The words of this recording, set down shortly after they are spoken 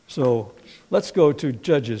So let's go to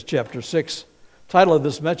Judges chapter 6. Title of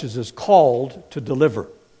this message is Called to Deliver.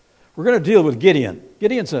 We're going to deal with Gideon.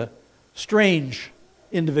 Gideon's a strange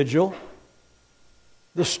individual.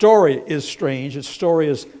 The story is strange. His story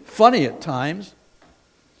is funny at times.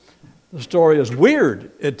 The story is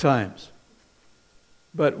weird at times.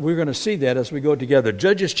 But we're going to see that as we go together.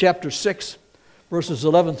 Judges chapter 6, verses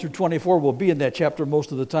 11 through 24. We'll be in that chapter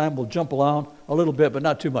most of the time. We'll jump around a little bit, but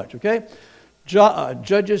not too much, okay?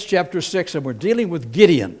 Judges chapter 6, and we're dealing with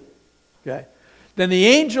Gideon. Okay? Then the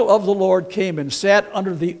angel of the Lord came and sat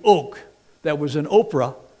under the oak that was in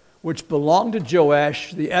Ophrah, which belonged to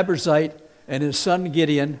Joash the Abiezrite, and his son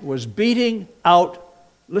Gideon was beating out,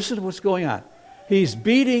 listen to what's going on. He's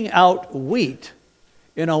beating out wheat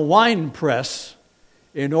in a wine press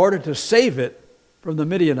in order to save it from the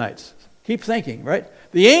Midianites. Keep thinking, right?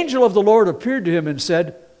 The angel of the Lord appeared to him and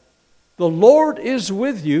said, "The Lord is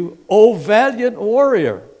with you, O valiant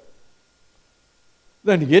warrior."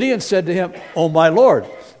 Then Gideon said to him, "O my Lord,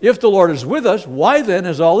 if the Lord is with us, why then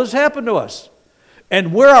has all this happened to us?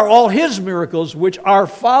 And where are all his miracles which our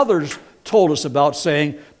fathers told us about,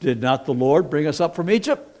 saying, did not the Lord bring us up from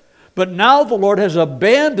Egypt? But now the Lord has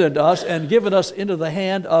abandoned us and given us into the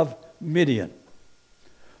hand of Midian."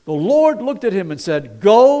 The Lord looked at him and said,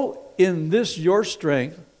 "Go in this your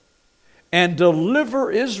strength and deliver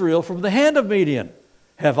Israel from the hand of Midian.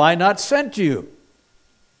 Have I not sent you?"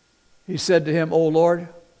 He said to him, "O Lord,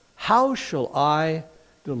 how shall I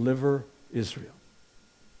deliver Israel?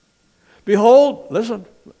 Behold, listen,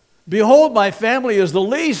 behold, my family is the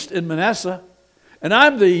least in Manasseh, and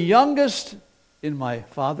I'm the youngest in my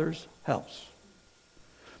father's house."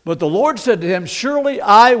 But the Lord said to him, "Surely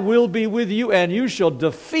I will be with you, and you shall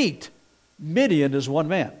defeat Midian as one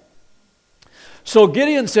man." So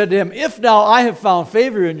Gideon said to him, "If now I have found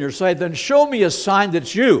favor in your sight, then show me a sign that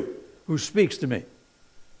it's you who speaks to me.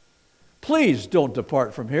 Please don't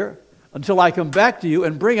depart from here until I come back to you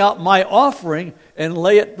and bring out my offering and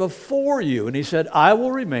lay it before you." And he said, "I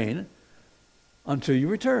will remain until you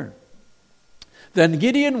return." Then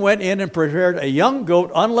Gideon went in and prepared a young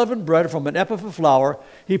goat, unleavened bread from an ephah of flour.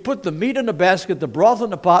 He put the meat in a basket, the broth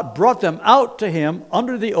in a pot, brought them out to him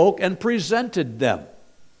under the oak, and presented them.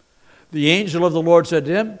 The angel of the Lord said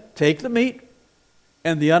to him, "Take the meat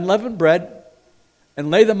and the unleavened bread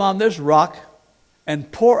and lay them on this rock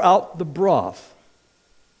and pour out the broth."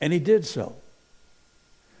 And he did so.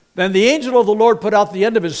 Then the angel of the Lord put out the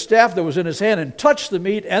end of his staff that was in his hand and touched the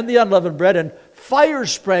meat and the unleavened bread, and fire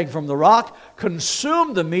sprang from the rock,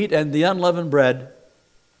 consumed the meat and the unleavened bread.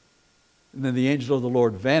 And then the angel of the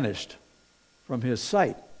Lord vanished from his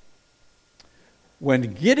sight.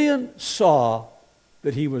 When Gideon saw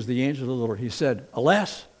that he was the angel of the Lord, he said,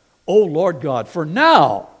 "Alas, O Lord God, for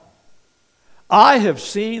now I have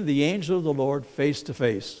seen the angel of the Lord face to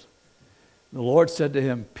face." The Lord said to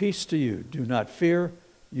him, "Peace to you, do not fear,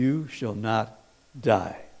 you shall not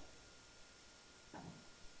die."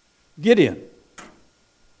 Gideon,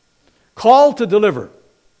 called to deliver.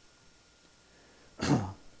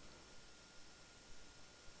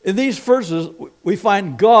 In these verses, we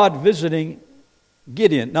find God visiting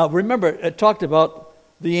Gideon. Now remember, it talked about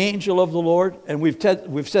the angel of the Lord, and we've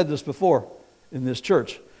said this before in this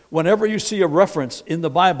church. Whenever you see a reference in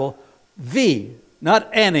the Bible, not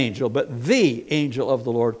an angel, but the angel of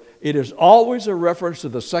the Lord, it is always a reference to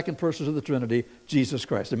the second person of the Trinity, Jesus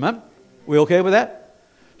Christ. Amen? We okay with that?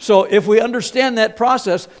 So if we understand that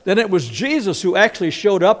process, then it was Jesus who actually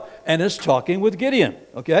showed up and is talking with Gideon.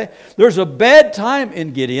 Okay? There's a bad time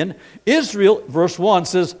in Gideon. Israel, verse 1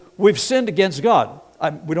 says, we've sinned against God.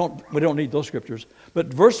 We don't need those scriptures. But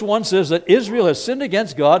verse 1 says that Israel has sinned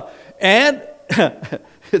against God, and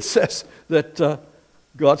it says that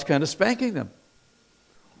God's kind of spanking them.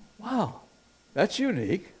 Wow, that's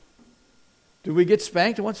unique. Do we get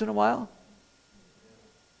spanked once in a while?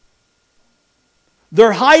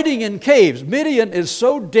 They're hiding in caves. Midian is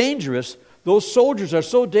so dangerous, those soldiers are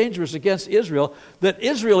so dangerous against Israel, that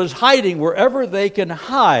Israel is hiding wherever they can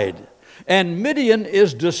hide. And Midian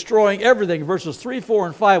is destroying everything. Verses 3, 4,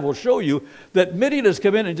 and 5 will show you that Midian has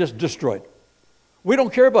come in and just destroyed. We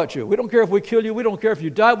don't care about you. We don't care if we kill you. We don't care if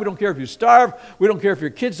you die. We don't care if you starve. We don't care if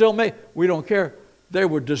your kids don't make. We don't care. They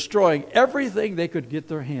were destroying everything they could get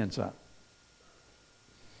their hands on.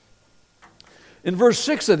 In verse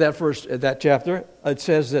 6 of that chapter, it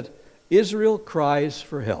says that Israel cries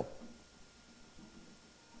for help.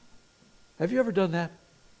 Have you ever done that?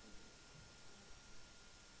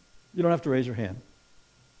 You don't have to raise your hand.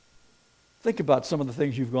 Think about some of the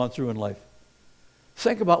things you've gone through in life.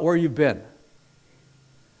 Think about where you've been.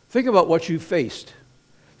 Think about what you faced.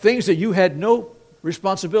 Things that you had no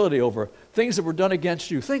responsibility over. things that were done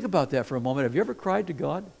against you. Think about that for a moment. Have you ever cried to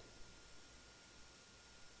God?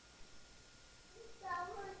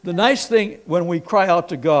 The nice thing when we cry out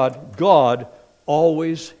to God, God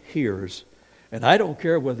always hears. And I don't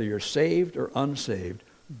care whether you're saved or unsaved,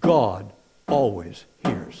 God always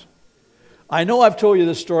hears. I know I've told you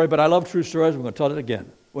this story, but I love true stories. I'm going to tell it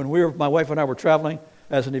again. When my wife and I were traveling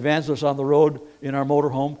as an evangelist on the road in our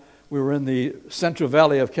motorhome, we were in the Central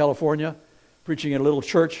Valley of California, preaching in a little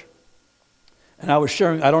church. And I was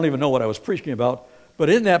sharing, I don't even know what I was preaching about, but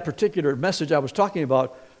in that particular message I was talking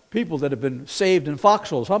about people that have been saved in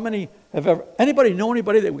foxholes. How many have ever, anybody know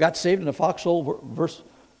anybody that got saved in a foxhole versus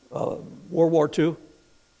World War II?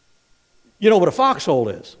 You know what a foxhole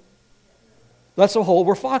is. That's a hole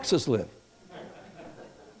where foxes live.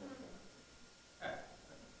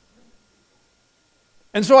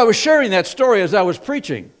 And so I was sharing that story as I was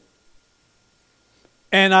preaching.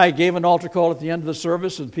 And I gave an altar call at the end of the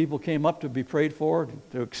service, and people came up to be prayed for,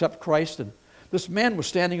 to accept Christ. And this man was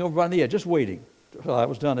standing over on the edge, just waiting until I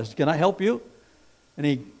was done. I said, "Can I help you?" And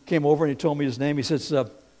he came over and he told me his name. He says,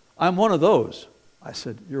 "I'm one of those." I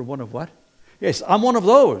said, "You're one of what?" "Yes, I'm one of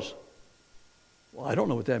those." "Well, I don't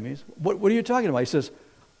know what that means." What are you talking about?" He says,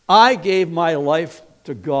 "I gave my life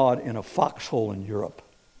to God in a foxhole in Europe.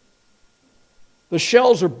 The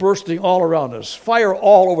shells are bursting all around us, fire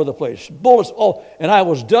all over the place, bullets all, and I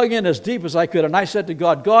was dug in as deep as I could, and I said to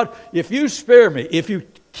God, God, if you spare me, if you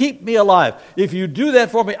keep me alive, if you do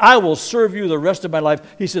that for me, I will serve you the rest of my life."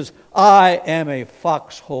 He says, "I am a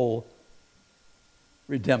foxhole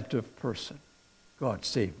redemptive person. God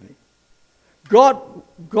save me."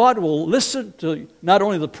 God will listen to not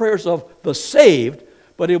only the prayers of the saved,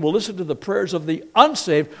 but He will listen to the prayers of the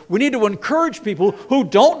unsaved. We need to encourage people who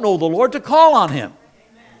don't know the Lord to call on Him.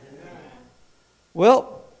 Amen.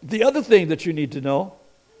 Well, the other thing that you need to know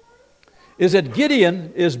is that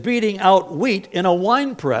Gideon is beating out wheat in a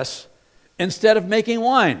wine press instead of making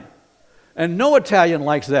wine. And no Italian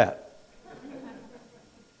likes that.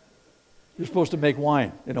 You're supposed to make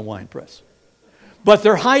wine in a wine press. But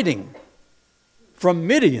they're hiding from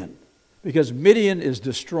Midian because Midian is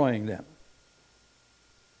destroying them.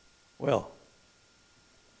 Well,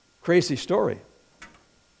 crazy story.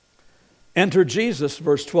 Enter Jesus,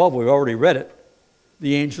 verse 12, we've already read it.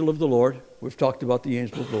 The angel of the Lord. We've talked about the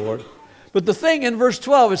angel of the Lord. But the thing in verse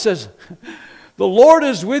 12, it says, "The Lord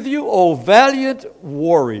is with you, O valiant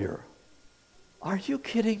warrior." Are you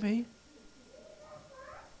kidding me?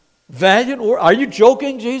 Valiant warrior? Are you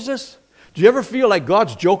joking, Jesus? Do you ever feel like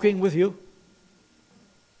God's joking with you?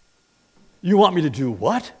 You want me to do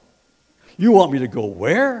what? You want me to go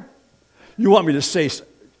where? You want me to say,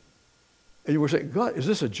 and you were saying, God, is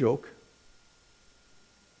this a joke?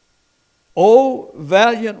 "O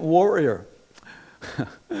valiant warrior."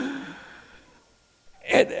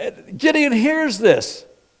 and Gideon hears this.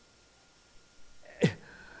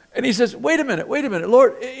 And he says, wait a minute,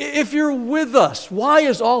 Lord, if you're with us, why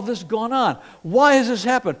has all this gone on? Why has this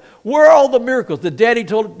happened? Where are all the miracles that Daddy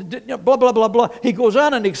told, blah, blah, blah, blah. He goes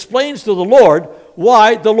on and explains to the Lord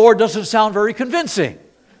why the Lord doesn't sound very convincing.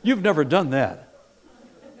 You've never done that.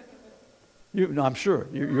 No, I'm sure.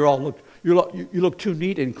 You look too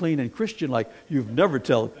neat and clean and Christian-like. You've never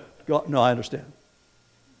tell God. No, I understand.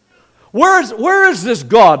 Where is this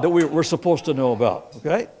God that we're supposed to know about?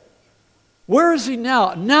 Okay? Where is He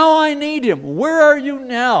now? Now I need Him. Where are you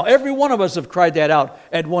now? Every one of us have cried that out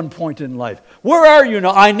at one point in life. Where are you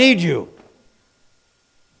now? I need you.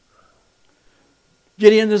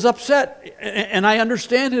 Gideon is upset, and I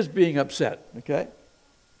understand his being upset. Okay?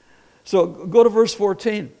 So go to verse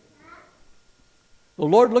 14. The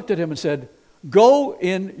Lord looked at him and said, "Go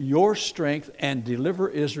in your strength and deliver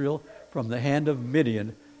Israel from the hand of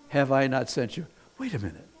Midian. Have I not sent you?" Wait a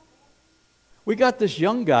minute. We got this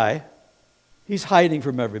young guy. He's hiding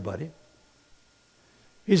from everybody.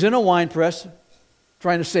 He's in a wine press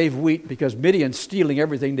trying to save wheat because Midian's stealing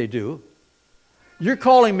everything they do. You're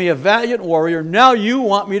calling me a valiant warrior. Now you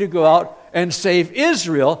want me to go out and save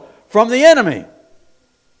Israel from the enemy.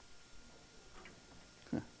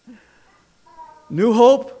 New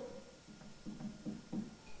Hope.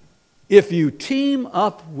 If you team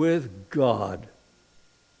up with God,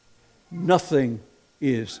 nothing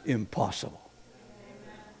is impossible.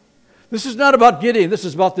 This is not about Gideon. This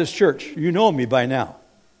is about this church. You know me by now.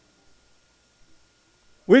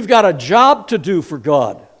 We've got a job to do for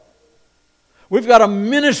God. We've got a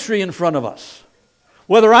ministry in front of us.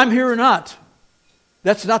 Whether I'm here or not,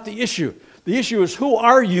 that's not the issue. The issue is, who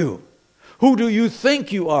are you? Who do you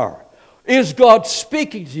think you are? Is God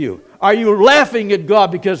speaking to you? Are you laughing at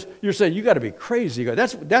God because you're saying, you got to be crazy, God?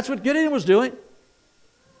 That's what Gideon was doing.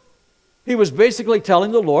 He was basically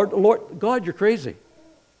telling the Lord, God, you're crazy.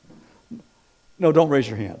 No, don't raise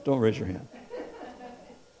your hand. Don't raise your hand.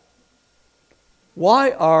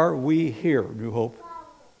 Why are we here, New Hope?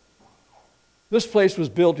 This place was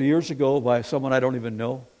built years ago by someone I don't even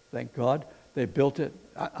know. Thank God they built it.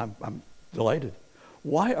 I'm delighted.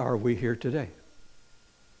 Why are we here today?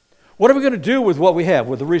 What are we going to do with what we have,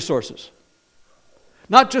 with the resources?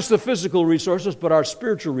 Not just the physical resources, but our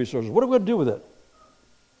spiritual resources. What are we going to do with it?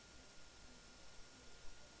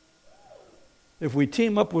 If we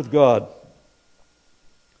team up with God,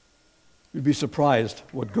 you'd be surprised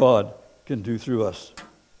what God can do through us.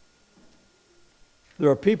 There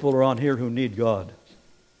are people around here who need God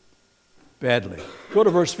badly. Go to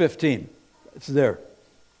verse 15. It's there.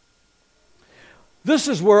 This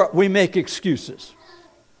is where we make excuses.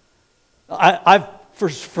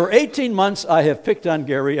 For 18 months, I have picked on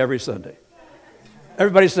Gary every Sunday.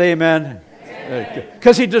 Everybody say amen.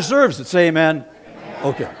 Because he deserves it. Say amen.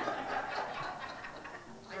 Okay.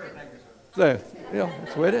 So,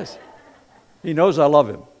 that's the way it is. He knows I love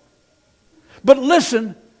him. But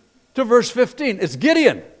listen to verse 15. It's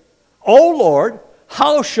Gideon. O Lord,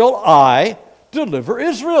 how shall I deliver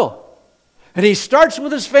Israel? And he starts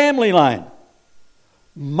with his family line.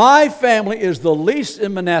 My family is the least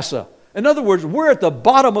in Manasseh. In other words, we're at the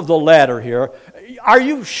bottom of the ladder here. Are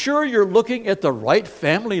you sure you're looking at the right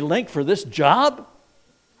family link for this job?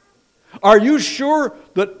 Are you sure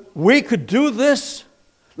that we could do this?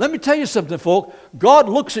 Let me tell you something, folk. God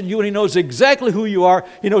looks at you and He knows exactly who you are.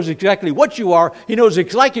 He knows exactly what you are. He knows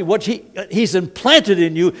exactly what He's implanted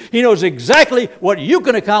in you. He knows exactly what you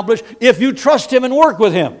can accomplish if you trust Him and work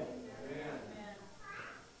with Him.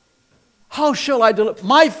 How shall I deliver?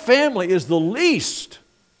 My family is the least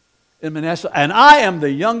in Manasseh, and I am the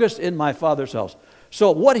youngest in my father's house.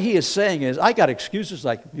 So what he is saying is, I got excuses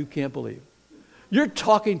like you can't believe. You're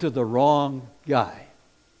talking to the wrong guy.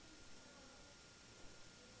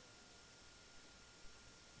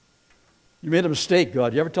 You made a mistake,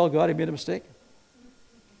 God. You ever tell God He made a mistake?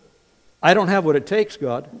 I don't have what it takes,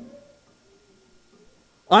 God.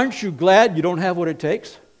 Aren't you glad you don't have what it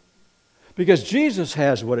takes? Because Jesus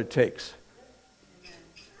has what it takes.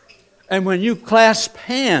 And when you clasp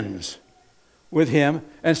hands with Him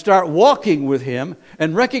and start walking with Him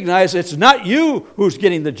and recognize it's not you who's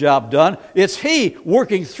getting the job done, it's He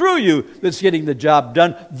working through you that's getting the job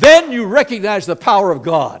done, then you recognize the power of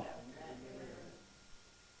God.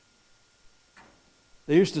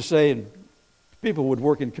 They used to say, and people would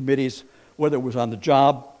work in committees, whether it was on the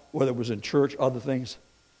job, whether it was in church, other things,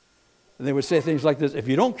 and they would say things like this: if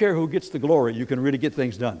you don't care who gets the glory, you can really get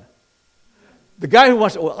things done. The guy who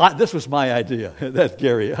wants to, this was my idea. That's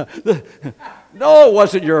Gary. No, it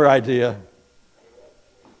wasn't your idea.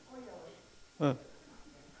 But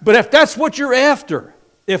if that's what you're after,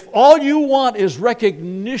 if all you want is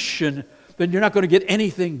recognition, then you're not going to get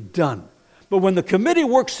anything done. But when the committee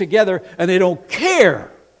works together and they don't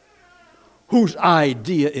care whose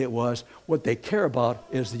idea it was, what they care about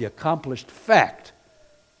is the accomplished fact.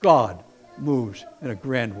 God moves in a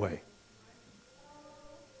grand way.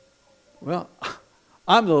 Well,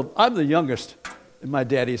 I'm the youngest in my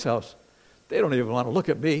daddy's house. They don't even want to look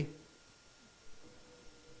at me.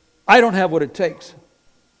 I don't have what it takes.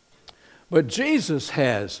 But Jesus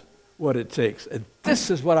has what it takes. And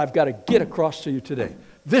this is what I've got to get across to you today.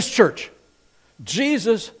 This church,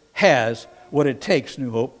 Jesus has what it takes,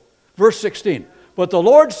 New Hope. Verse 16. But the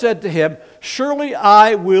Lord said to him, surely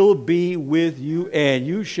I will be with you, and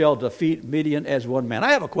you shall defeat Midian as one man.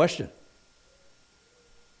 I have a question.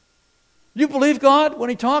 You believe God when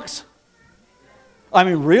He talks? I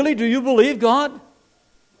mean, really? Do you believe God?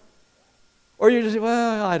 Or you just say,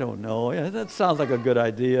 well, I don't know. Yeah, that sounds like a good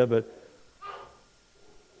idea, but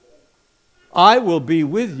I will be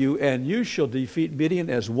with you, and you shall defeat Midian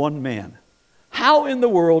as one man. How in the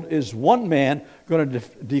world is one man going to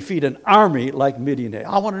defeat an army like Midian?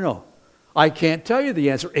 I want to know. I can't tell you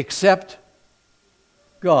the answer except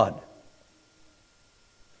God.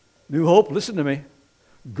 New Hope, listen to me.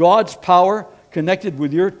 God's power connected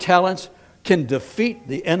with your talents can defeat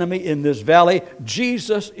the enemy in this valley.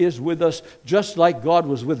 Jesus is with us just like God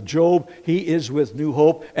was with Job. He is with New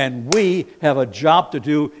Hope, and we have a job to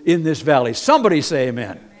do in this valley. Somebody say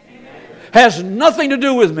amen. Amen. Has nothing to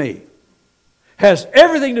do with me. Has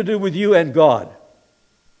everything to do with you and God.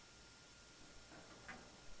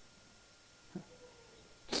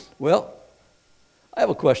 Well, I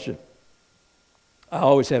have a question. I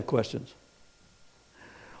always have questions.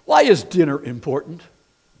 Why is dinner important?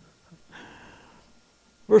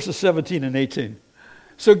 Verses 17 and 18.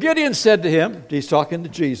 So Gideon said to him, he's talking to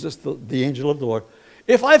Jesus, the angel of the Lord,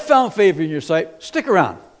 if I found favor in your sight, stick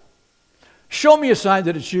around. Show me a sign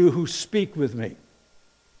that it's you who speak with me.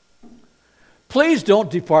 Please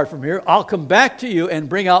don't depart from here. I'll come back to you and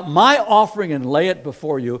bring out my offering and lay it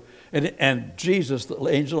before you. And Jesus, the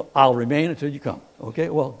angel, I'll remain until you come. Okay,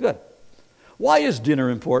 well, good. Why is dinner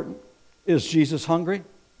important? Is Jesus hungry?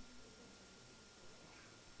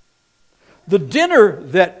 The dinner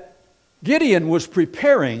that Gideon was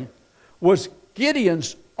preparing was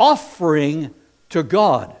Gideon's offering to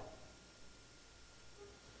God.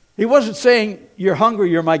 He wasn't saying, you're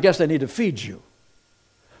hungry, you're my guest, I need to feed you.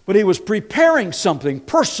 But he was preparing something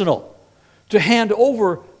personal to hand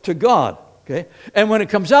over to God. Okay? And when it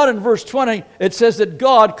comes out in verse 20, it says that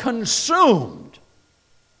God consumed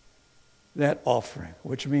that offering,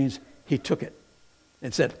 which means he took it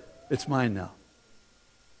and said, it's mine now.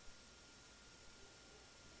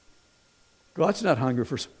 God's not hungry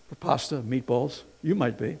for pasta, meatballs. You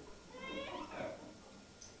might be.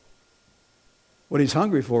 What he's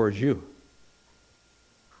hungry for is you.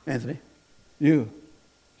 Anthony, you,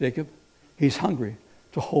 Jacob. He's hungry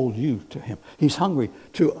to hold you to him. He's hungry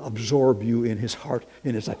to absorb you in his heart,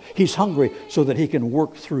 in his life. He's hungry so that he can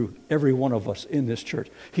work through every one of us in this church.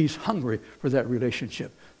 He's hungry for that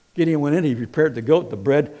relationship. Gideon went in, he prepared the goat, the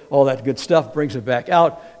bread, all that good stuff, brings it back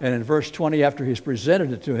out. And in verse 20, after he's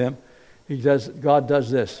presented it to him, God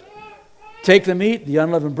does this. Take the meat, the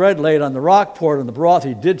unleavened bread, lay it on the rock, pour it in the broth.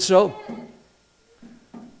 He did so.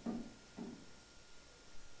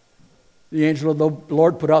 The angel of the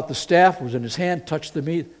Lord put out the staff, was in his hand, touched the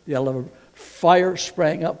meat. The unleavened fire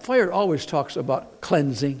sprang up. Fire always talks about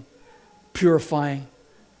cleansing, purifying.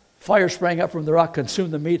 Fire sprang up from the rock,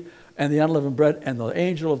 consumed the meat and the unleavened bread, and the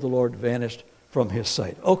angel of the Lord vanished from his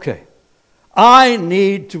sight. Okay, I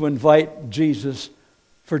need to invite Jesus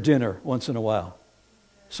for dinner once in a while.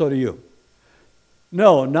 So do you.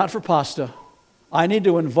 No, not for pasta. I need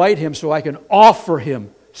to invite him so I can offer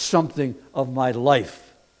him something of my life.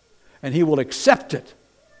 And he will accept it.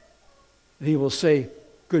 And he will say,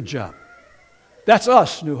 good job. That's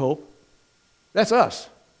us, New Hope. That's us.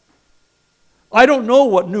 I don't know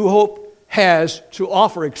what New Hope has to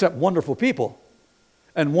offer except wonderful people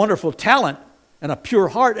and wonderful talent and a pure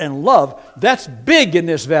heart and love. That's big in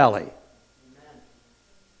this valley.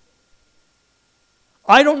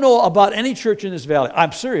 I don't know about any church in this valley.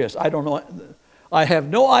 I'm serious. I don't know. I have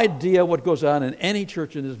no idea what goes on in any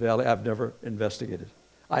church in this valley. I've never investigated.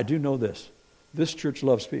 I do know this. This church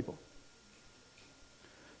loves people.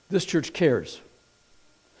 This church cares.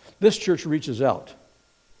 This church reaches out.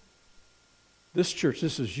 This church,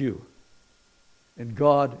 this is you. And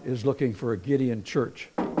God is looking for a Gideon church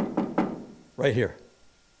right here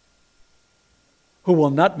who will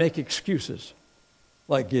not make excuses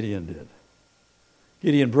like Gideon did.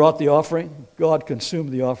 Gideon brought the offering. God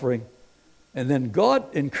consumed the offering. And then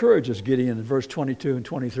God encourages Gideon in verse 22 and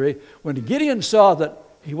 23. When Gideon saw that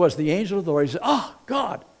he was the angel of the Lord, he said,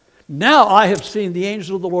 God, now I have seen the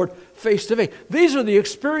angel of the Lord face to face. These are the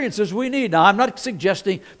experiences we need. Now, I'm not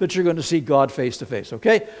suggesting that you're going to see God face to face,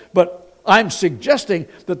 okay? But I'm suggesting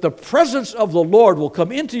that the presence of the Lord will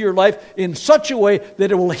come into your life in such a way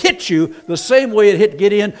that it will hit you the same way it hit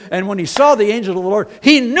Gideon. And when he saw the angel of the Lord,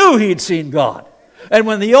 he knew he'd seen God. And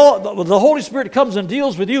when the Holy Spirit comes and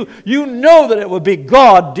deals with you, you know that it will be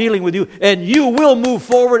God dealing with you, and you will move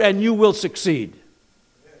forward and you will succeed.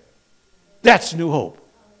 That's New Hope.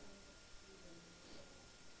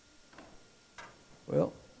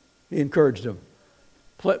 Well, he encouraged him.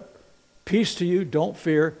 Peace to you, don't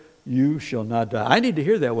fear, you shall not die. I need to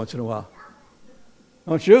hear that once in a while.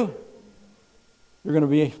 Don't you? You're going to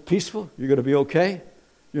be peaceful, you're going to be okay,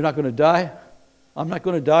 you're not going to die. I'm not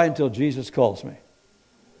going to die until Jesus calls me.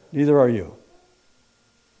 Neither are you.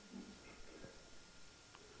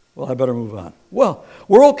 Well, I better move on. Well,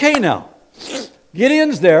 we're okay now.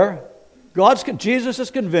 Gideon's there. Jesus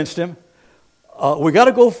has convinced him. We got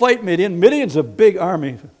to go fight Midian. Midian's a big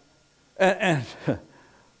army. And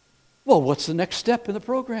well, what's the next step in the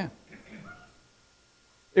program?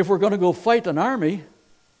 If we're going to go fight an army,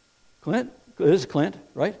 Clint, this is Clint,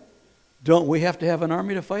 right? Don't we have to have an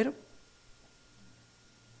army to fight him?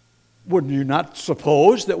 Wouldn't you not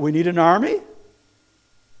suppose that we need an army?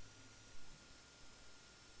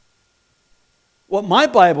 Well, my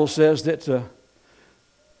Bible says that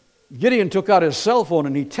Gideon took out his cell phone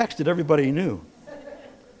and he texted everybody he knew.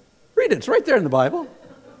 Read it. It's right there in the Bible.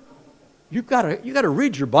 You've got to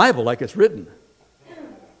read your Bible like it's written.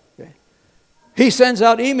 Okay. He sends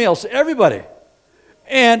out emails to everybody.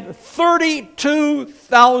 And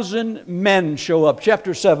 32,000 men show up.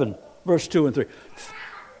 Chapter 7, verse 2 and 3.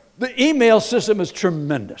 The email system is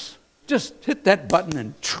tremendous. Just hit that button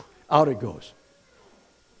and out it goes.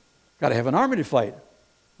 Got to have an army to fight.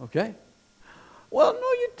 Okay? Well, no,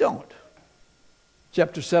 you don't.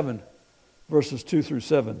 Chapter 7, verses 2 through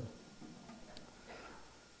 7.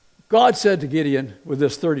 God said to Gideon with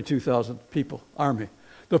this 32,000 people army,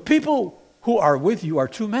 the people who are with you are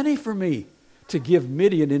too many for me to give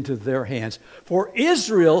Midian into their hands. For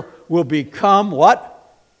Israel will become what?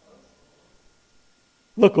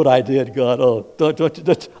 Look what I did, God. Oh,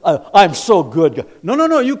 I'm so good, God.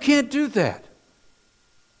 No, you can't do that.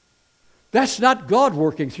 That's not God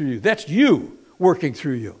working through you. That's you working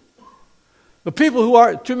through you. The people who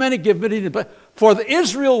are too many give Midian, for the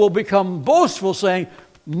Israel will become boastful, saying,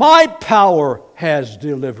 my power has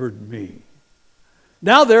delivered me.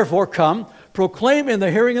 Now therefore come, proclaim in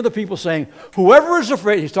the hearing of the people, saying, whoever is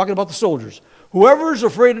afraid, he's talking about the soldiers, whoever is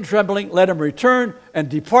afraid and trembling, let him return and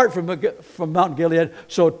depart from Mount Gilead.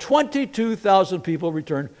 So 22,000 people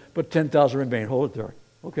returned, but 10,000 remained. Hold it there.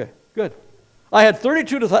 Okay, good. I had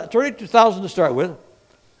 32,000 to start with.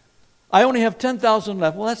 I only have 10,000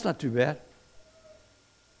 left. Well, that's not too bad.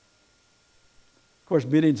 Of course,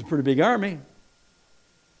 Midian's a pretty big army.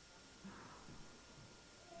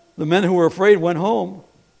 The men who were afraid went home.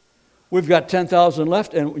 We've got 10,000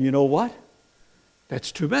 left, and you know what?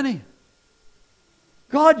 That's too many.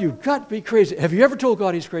 God, you've got to be crazy. Have you ever told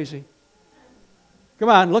God he's crazy? Come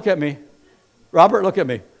on, look at me. Robert, look at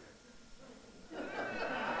me.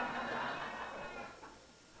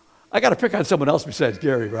 I got to pick on someone else besides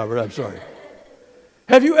Gary, Robert. I'm sorry.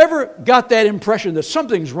 Have you ever got that impression that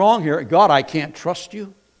something's wrong here? God, I can't trust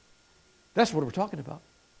you? That's what we're talking about.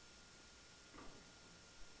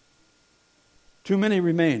 Too many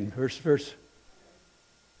remain. Verse.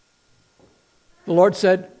 The Lord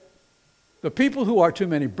said, the people who are too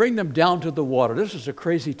many, bring them down to the water. This is a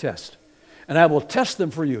crazy test. And I will test them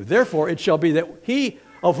for you. Therefore it shall be that he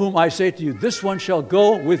of whom I say to you, this one shall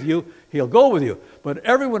go with you, he'll go with you. But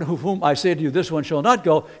everyone of whom I say to you, this one shall not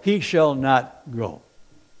go, he shall not go.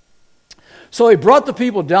 So he brought the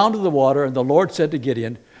people down to the water, and the Lord said to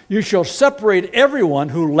Gideon, you shall separate everyone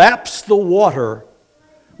who laps the water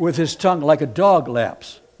with his tongue like a dog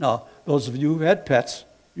laps. Now, those of you who had pets,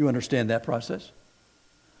 you understand that process.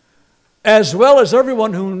 As well as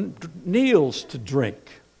everyone who kneels to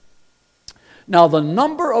drink. Now, the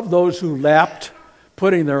number of those who lapped,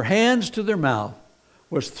 putting their hands to their mouth,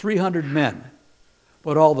 was 300 men.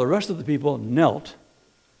 But all the rest of the people knelt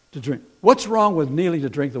to drink. What's wrong with kneeling to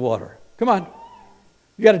drink the water? Come on.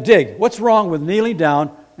 You got to dig. What's wrong with kneeling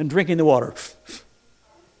down and drinking the water?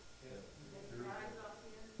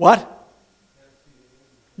 What?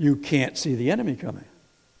 You can't see the enemy coming.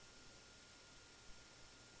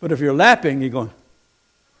 But if you're lapping, you're going,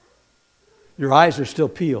 your eyes are still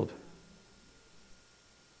peeled.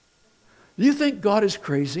 Do you think God is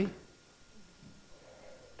crazy?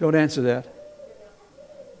 Don't answer that.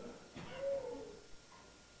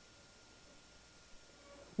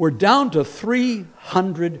 We're down to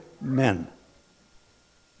 300 men.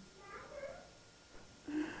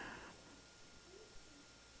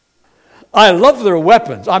 I love their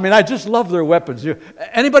weapons. I mean, I just love their weapons.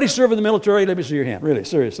 Anybody serve in the military? Let me see your hand. Really,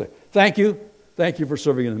 seriously. Thank you. Thank you for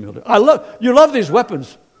serving in the military. You love these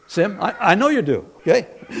weapons, Sim. I know you do. Okay?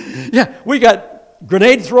 Yeah, we got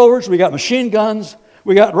grenade throwers. We got machine guns.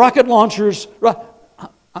 We got rocket launchers.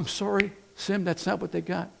 I'm sorry, Sim, that's not what they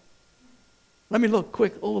got. Let me look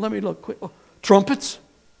quick. Oh, trumpets?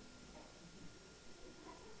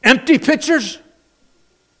 Empty pitchers?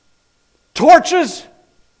 Torches?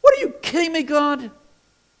 What are you kidding me, God?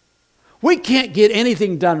 We can't get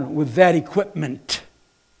anything done with that equipment.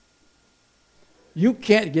 You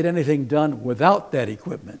can't get anything done without that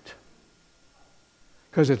equipment.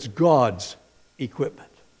 Because it's God's equipment,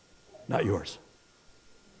 not yours.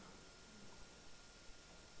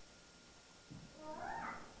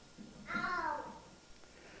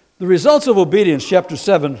 The results of obedience, chapter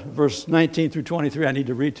 7, verse 19 through 23, I need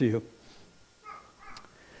to read to you.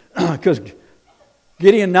 Because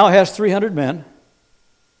Gideon now has 300 men.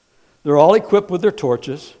 They're all equipped with their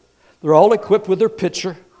torches. They're all equipped with their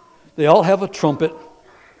pitcher. They all have a trumpet.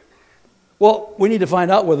 Well, we need to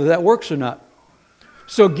find out whether that works or not.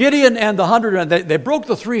 So Gideon and the 100 men, they broke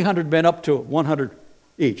the 300 men up to 100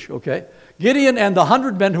 each, okay? Gideon and the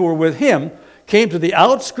 100 men who were with him came to the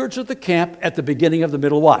outskirts of the camp at the beginning of the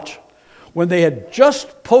middle watch. When they had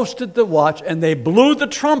just posted the watch and they blew the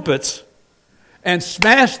trumpets and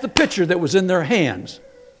smashed the pitcher that was in their hands.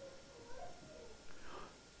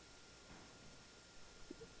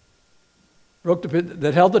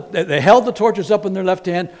 They held the torches up in their left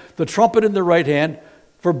hand, the trumpet in their right hand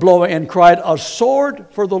for blowing, and cried, a sword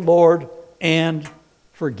for the Lord and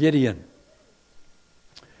for Gideon.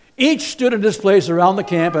 Each stood in his place around the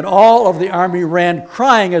camp, and all of the army ran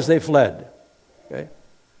crying as they fled.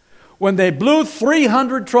 When they blew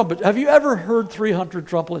 300 trumpets. Have you ever heard 300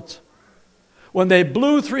 trumpets? When they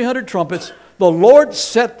blew 300 trumpets, the Lord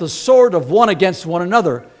set the sword of one against one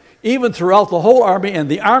another, even throughout the whole army, and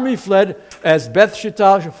the army fled as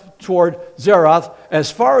Bethshittah toward Zerath, as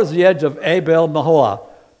far as the edge of Abel Maholah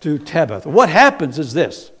to Tabbath. What happens is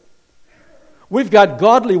this. We've got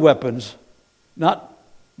godly weapons, not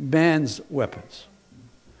man's weapons.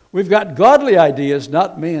 We've got godly ideas,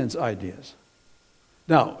 not man's ideas.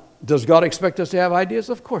 Now, does God expect us to have ideas?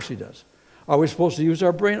 Of course He does. Are we supposed to use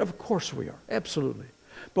our brain? Of course we are. Absolutely.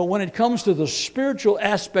 But when it comes to the spiritual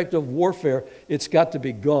aspect of warfare, it's got to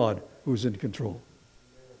be God who's in control.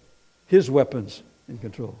 His weapons in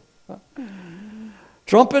control.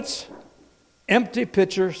 Trumpets, empty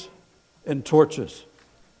pitchers, and torches.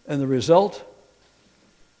 And the result?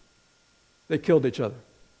 They killed each other.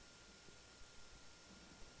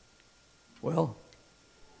 Well,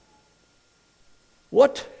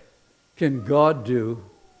 what can God do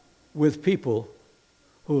with people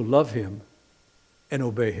who love Him and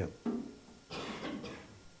obey Him?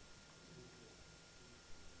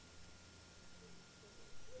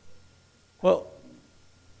 Well,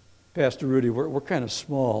 Pastor Rudy, we're kind of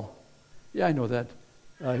small. Yeah, I know that.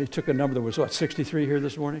 He took a number that was, 63 here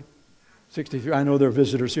this morning? 63. I know there are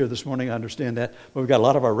visitors here this morning. I understand that. But we've got a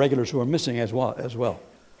lot of our regulars who are missing as well.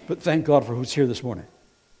 But thank God for who's here this morning.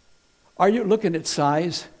 Are you looking at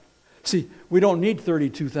size? See, we don't need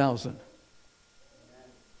 32,000.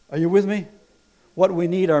 Are you with me? What we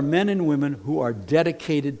need are men and women who are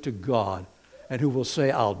dedicated to God and who will say,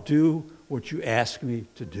 I'll do what you ask me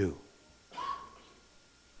to do.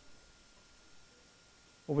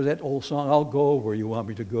 What was that old song? I'll go where you want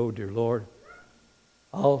me to go, dear Lord.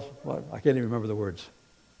 I can't even remember the words.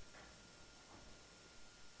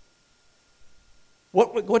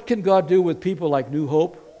 What can God do with people like New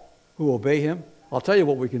Hope who obey Him? I'll tell you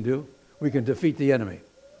what we can do. We can defeat the enemy.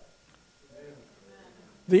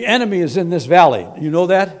 The enemy is in this valley. You know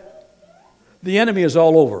that? The enemy is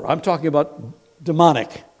all over. I'm talking about demonic.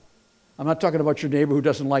 I'm not talking about your neighbor who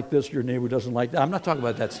doesn't like this, your neighbor who doesn't like that. I'm not talking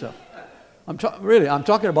about that stuff. I'm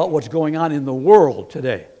talking about what's going on in the world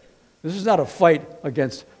today. This is not a fight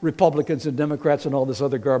against Republicans and Democrats and all this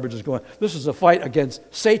other garbage is going on. This is a fight against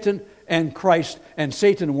Satan and Christ, and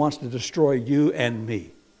Satan wants to destroy you and me.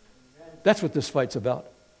 That's what this fight's about.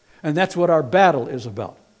 And that's what our battle is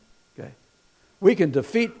about. Okay? We can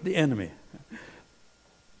defeat the enemy.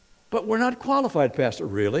 But we're not qualified, Pastor.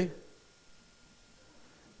 Really?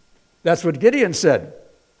 That's what Gideon said.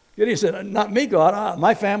 Gideon said, not me, God.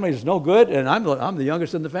 My family is no good, and I'm the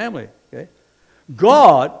youngest in the family. Okay?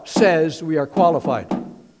 God says we are qualified.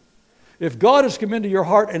 If God has come into your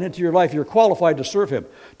heart and into your life, you're qualified to serve Him.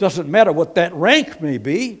 Doesn't matter what that rank may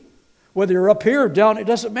be. Whether you're up here or down, it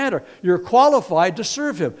doesn't matter. You're qualified to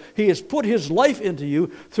serve Him. He has put His life into you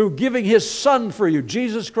through giving His Son for you.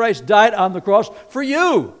 Jesus Christ died on the cross for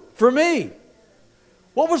you, for me.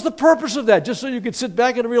 What was the purpose of that? Just so you could sit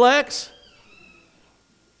back and relax?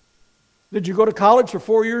 Did you go to college for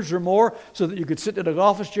 4 years or more so that you could sit in an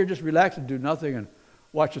office chair, just relax and do nothing and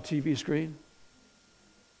watch a TV screen?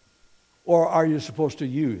 Or are you supposed to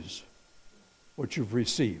use what you've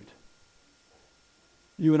received?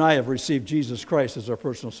 You and I have received Jesus Christ as our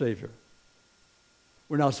personal Savior.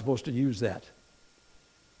 We're now supposed to use that.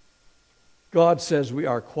 God says we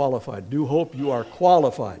are qualified. New Hope, you are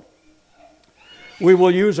qualified. We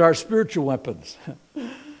will use our spiritual weapons.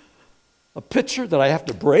 A pitcher that I have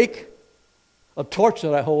to break, a torch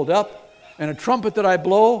that I hold up, and a trumpet that I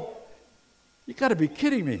blow. You got to be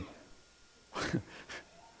kidding me.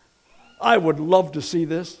 I would love to see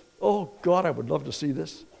this. Oh, God, I would love to see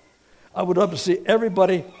this. I would love to see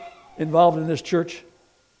everybody involved in this church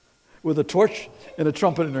with a torch and a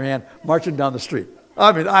trumpet in their hand marching down the street.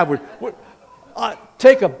 I mean, I would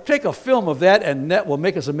take a film of that, and that will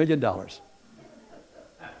make us $1 million.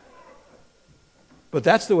 But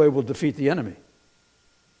that's the way we'll defeat the enemy.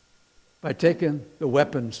 By taking the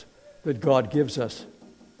weapons that God gives us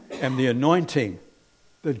and the anointing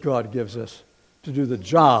that God gives us to do the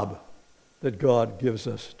job that God gives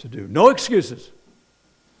us to do. No excuses.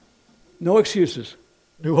 No excuses.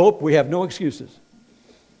 New Hope, we have no excuses.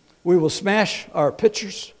 We will smash our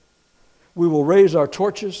pitchers. We will raise our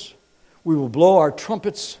torches. We will blow our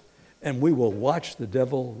trumpets. And we will watch the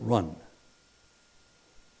devil run.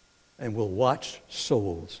 And we'll watch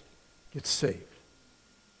souls get saved.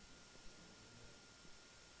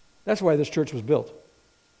 That's why this church was built.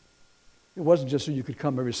 It wasn't just so you could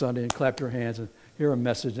come every Sunday and clap your hands and hear a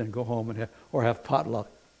message and go home or have potluck.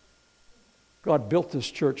 God built this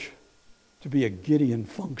church to be a Gideon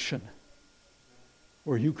function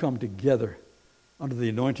where you come together under the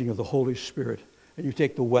anointing of the Holy Spirit, and you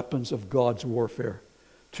take the weapons of God's warfare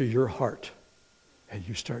to your heart, and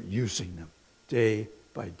you start using them day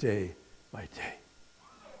by day by day.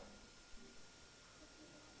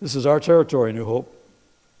 This is our territory, New Hope.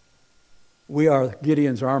 We are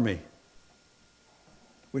Gideon's army.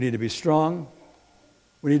 We need to be strong.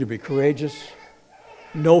 We need to be courageous.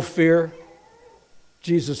 No fear.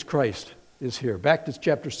 Jesus Christ is here. Back to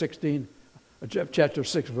chapter 16, chapter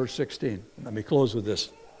 6, verse 16. Let me close with this.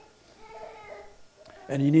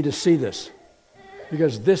 And you need to see this,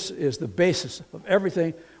 because this is the basis of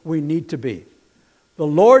everything we need to be. The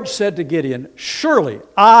Lord said to Gideon, "Surely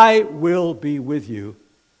I will be with you,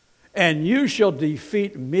 and you shall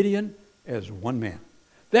defeat Midian as one man."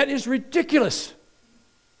 That is ridiculous.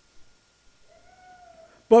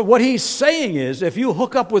 But what he's saying is, if you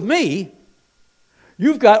hook up with me,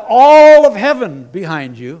 you've got all of heaven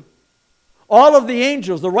behind you. All of the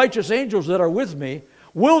angels, the righteous angels that are with me,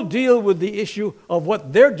 will deal with the issue of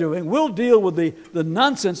what they're doing. We'll deal with the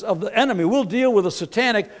nonsense of the enemy. We'll deal with the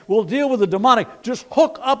satanic. We'll deal with the demonic. Just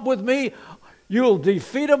hook up with me. You'll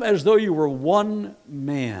defeat them as though you were one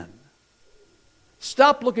man.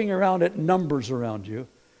 Stop looking around at numbers around you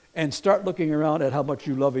and start looking around at how much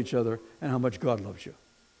you love each other and how much God loves you,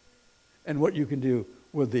 and what you can do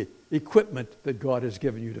with the equipment that God has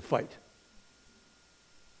given you to fight.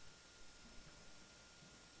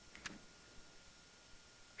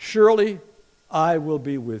 Surely I will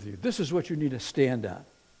be with you. This is what you need to stand on.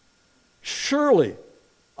 Surely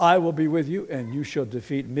I will be with you, and you shall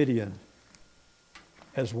defeat Midian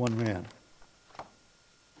as one man.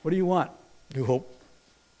 What do you want, New Hope?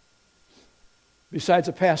 Besides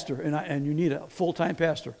a pastor, and you need a full-time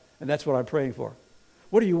pastor, and that's what I'm praying for.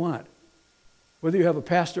 What do you want? Whether you have a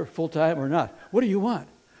pastor full-time or not, what do you want?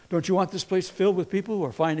 Don't you want this place filled with people who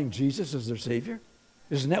are finding Jesus as their Savior?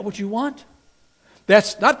 Isn't that what you want?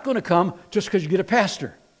 That's not going to come just because you get a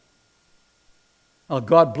pastor. Now,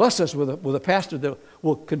 God bless us with a pastor that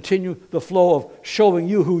will continue the flow of showing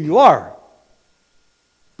you who you are.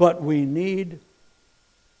 But we need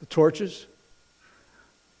the torches.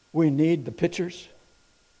 We need the pitchers.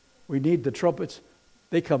 We need the trumpets.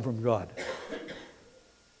 They come from God.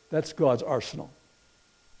 That's God's arsenal.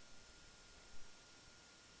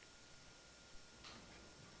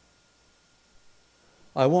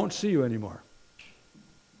 I won't see you anymore.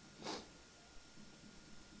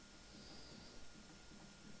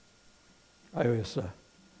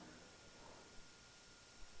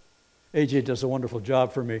 AJ does a wonderful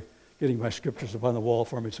job for me, getting my scriptures up on the wall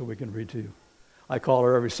for me so we can read to you. I call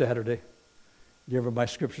her every Saturday, give her my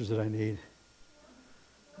scriptures that I need.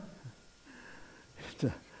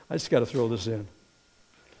 I just got to throw this in.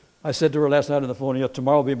 I said to her last night on the phone,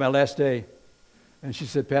 tomorrow will be my last day. And she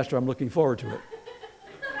said, "Pastor, I'm looking forward to it."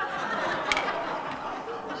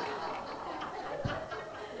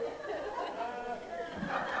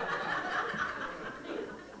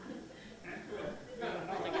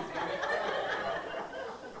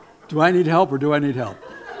 Do I need help or do I need help?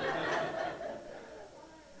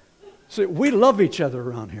 See, we love each other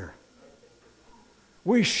around here.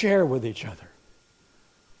 We share with each other.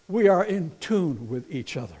 We are in tune with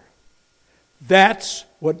each other. That's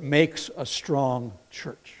what makes a strong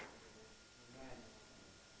church.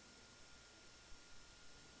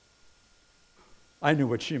 I knew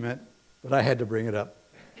what she meant, but I had to bring it up.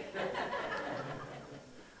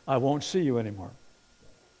 I won't see you anymore.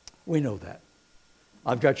 We know that.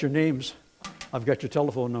 I've got your names. I've got your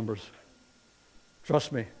telephone numbers.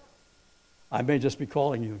 Trust me. I may just be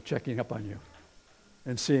calling you, checking up on you,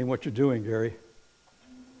 and seeing what you're doing, Gary.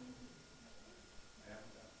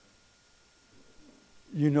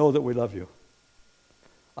 You know that we love you.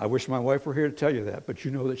 I wish my wife were here to tell you that, but you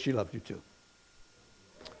know that she loved you too.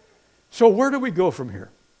 So where do we go from here?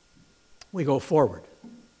 We go forward.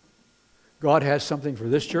 God has something for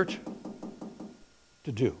this church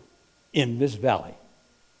to do in this valley,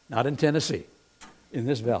 not in Tennessee, in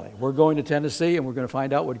this valley. We're going to Tennessee, and we're going to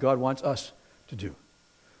find out what God wants us to do.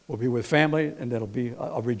 We'll be with family, and that'll be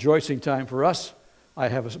a rejoicing time for us. I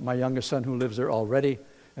have my youngest son who lives there already,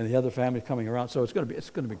 and the other family coming around, so it's going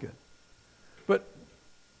to be good. But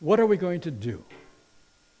what are we going to do?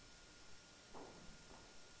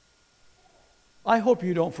 I hope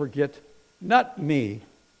you don't forget, not me,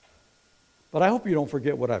 but I hope you don't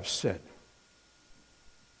forget what I've said.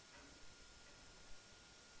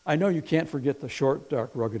 I know you can't forget the short,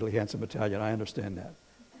 dark, ruggedly handsome Italian. I understand that.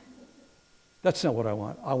 That's not what I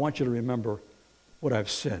want. I want you to remember what I've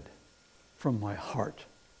said from my heart.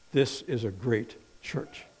 This is a great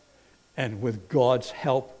church. And with God's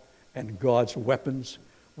help and God's weapons,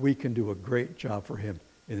 we can do a great job for Him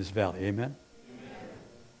in this valley. Amen? Amen.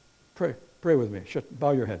 Pray with me.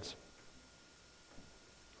 Bow your heads.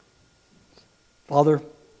 Father,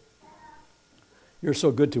 you're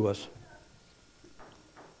so good to us.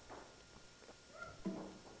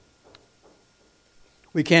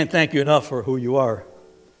 We can't thank you enough for who you are.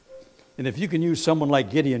 And if you can use someone like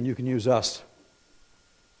Gideon, you can use us.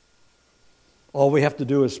 All we have to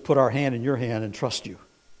do is put our hand in your hand and trust you.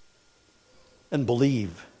 And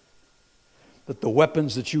believe that the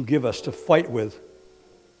weapons that you give us to fight with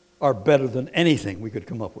are better than anything we could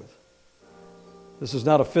come up with. This is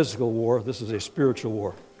not a physical war. This is a spiritual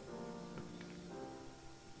war.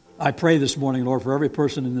 I pray this morning, Lord, for every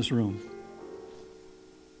person in this room,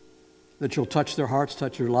 that you'll touch their hearts,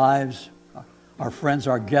 touch their lives. Our friends,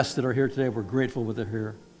 our guests that are here today, we're grateful that they're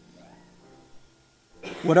here.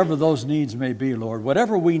 Whatever those needs may be, Lord,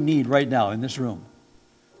 whatever we need right now in this room,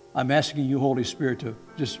 I'm asking you, Holy Spirit, to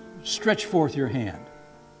just stretch forth your hand.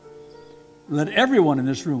 Let everyone in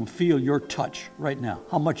this room feel your touch right now,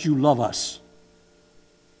 how much you love us.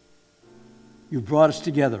 You've brought us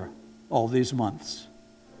together all these months.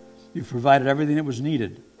 You've provided everything that was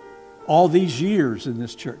needed all these years in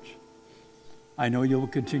this church. I know you will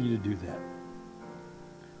continue to do that.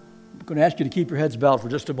 I'm going to ask you to keep your heads bowed for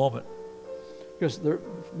just a moment, because there are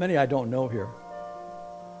many I don't know here.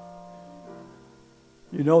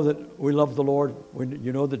 You know that we love the Lord.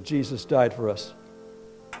 You know that Jesus died for us.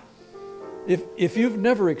 If you've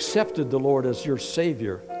never accepted the Lord as your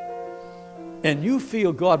Savior, and you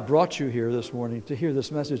feel God brought you here this morning to hear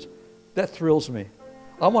this message, that thrills me.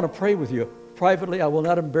 I want to pray with you privately. I will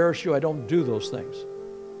not embarrass you. I don't do those things.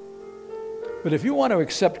 But if you want to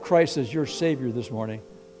accept Christ as your Savior this morning,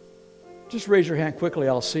 just raise your hand quickly.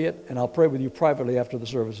 I'll see it, and I'll pray with you privately after the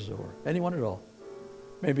service is over. Anyone at all?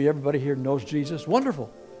 Maybe everybody here knows Jesus.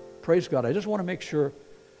 Wonderful. Praise God. I just want to make sure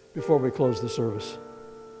before we close the service.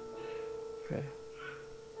 Okay.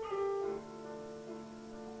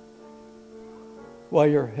 While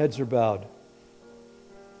your heads are bowed,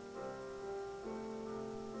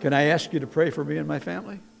 can I ask you to pray for me and my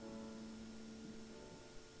family?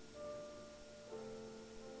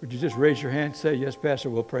 Would you just raise your hand and say, yes, Pastor,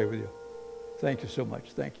 we'll pray with you. Thank you so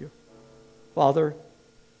much. Thank you. Father,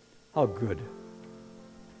 how good.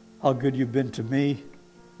 How good you've been to me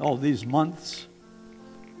all these months.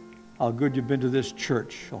 How good you've been to this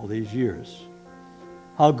church all these years.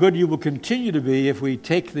 How good you will continue to be if we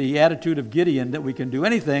take the attitude of Gideon that we can do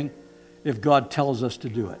anything if God tells us to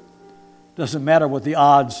do it. Doesn't matter what the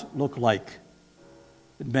odds look like.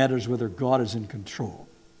 It matters whether God is in control.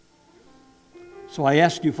 So I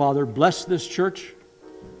ask you, Father, bless this church.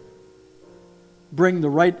 Bring the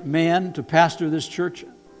right man to pastor this church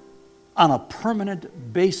on a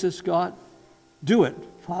permanent basis, God. Do it,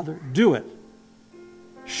 Father. Do it.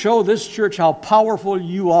 Show this church how powerful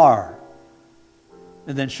you are.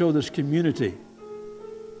 And then show this community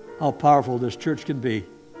how powerful this church can be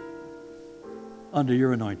under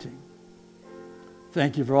your anointing.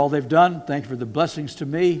 Thank you for all they've done. Thank you for the blessings to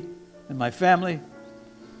me and my family.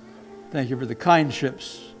 Thank you for the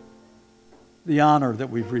kindships, the honor that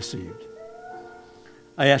we've received.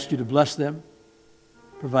 I ask you to bless them,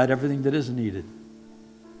 provide everything that is needed.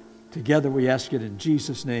 Together we ask it in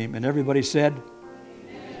Jesus' name. And everybody said,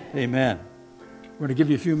 Amen. Amen. We're going to give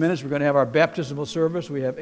you a few minutes. We're going to have our baptismal service. We have